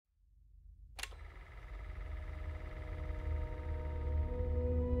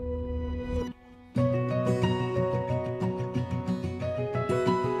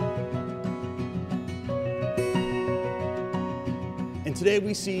And today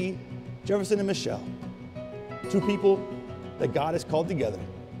we see Jefferson and Michelle, two people that God has called together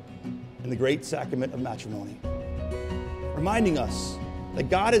in the great sacrament of matrimony, reminding us that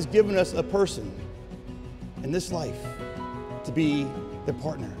God has given us a person in this life to be their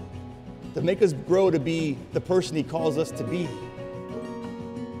partner, to make us grow to be the person He calls us to be.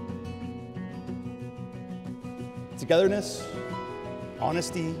 Togetherness,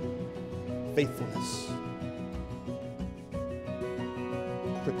 honesty, faithfulness.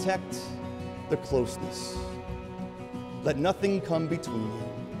 Protect the closeness. Let nothing come between you.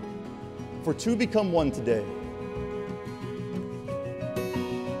 For two become one today.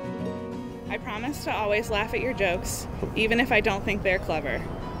 I promise to always laugh at your jokes, even if I don't think they're clever.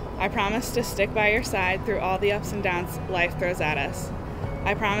 I promise to stick by your side through all the ups and downs life throws at us.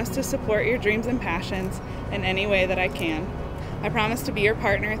 I promise to support your dreams and passions in any way that I can. I promise to be your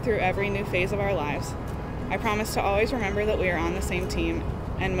partner through every new phase of our lives. I promise to always remember that we are on the same team,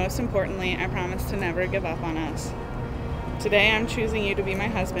 and most importantly, I promise to never give up on us. Today, I'm choosing you to be my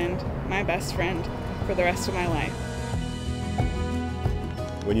husband, my best friend, for the rest of my life.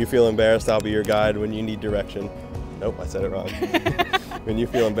 When you feel embarrassed, I'll be your guide. When you need direction. Nope, I said it wrong. When you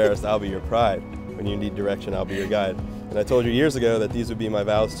feel embarrassed, I'll be your pride. When you need direction, I'll be your guide. And I told you years ago that these would be my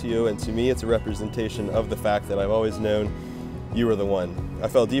vows to you, and to me it's a representation of the fact that I've always known you were the one. I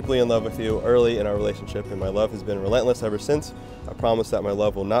fell deeply in love with you early in our relationship, and my love has been relentless ever since. I promise that my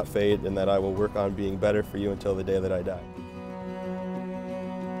love will not fade and that I will work on being better for you until the day that I die.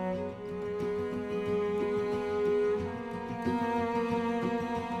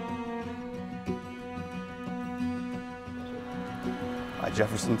 I,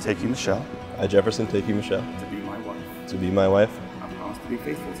 Jefferson, take you, Michelle. I, Jefferson, take you, Michelle. To be my wife. To be my wife. I promise to be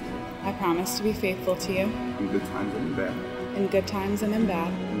faithful to you. I promise to be faithful to you. In good times and in bad. In good times and in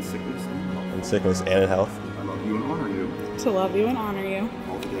bad. In sickness and in health. In sickness and in health. I love you and honor you. To love you and honor you.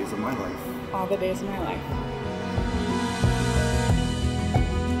 All the days of my life. All the days of my life.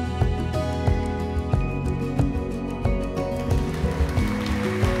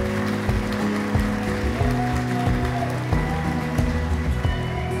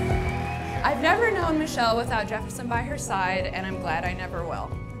 I've never known Michelle without Jefferson by her side, and I'm glad I never will.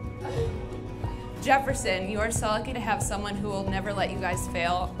 Jefferson, you are so lucky to have someone who will never let you guys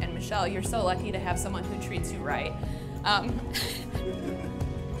fail, and Michelle, you're so lucky to have someone who treats you right.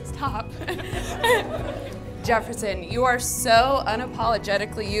 Stop. Jefferson, you are so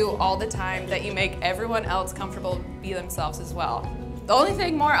unapologetically you all the time that you make everyone else comfortable be themselves as well. The only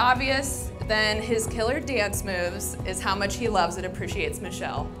thing more obvious than his killer dance moves is how much he loves and appreciates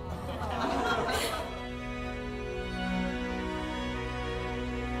Michelle.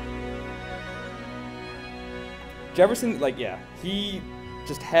 Jefferson, he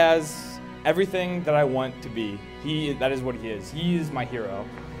just has everything that I want to be. That is what he is. He is my hero.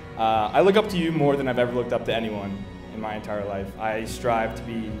 I look up to you more than I've ever looked up to anyone in my entire life. I strive to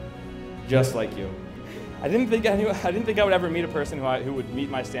be just like you. I didn't think I would ever meet a person who would meet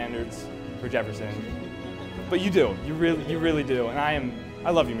my standards for Jefferson, but you do. You really do. And I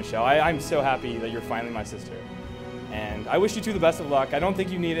love you, Michelle. I'm so happy that you're finally my sister. And I wish you two the best of luck. I don't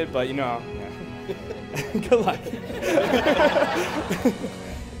think you need it, but yeah. Good luck.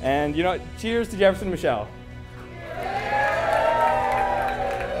 And cheers to Jefferson and Michelle.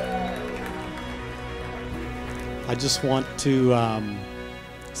 I just want to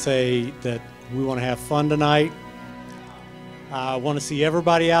say that we want to have fun tonight. I want to see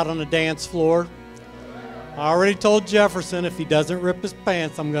everybody out on the dance floor. I already told Jefferson if he doesn't rip his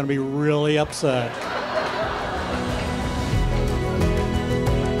pants, I'm going to be really upset.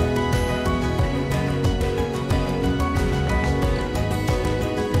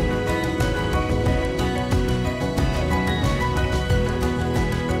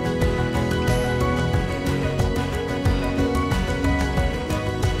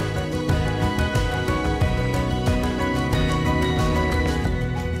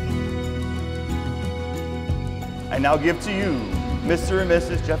 I now give to you Mr. and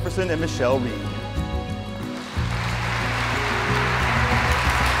Mrs. Jefferson and Michelle Reed.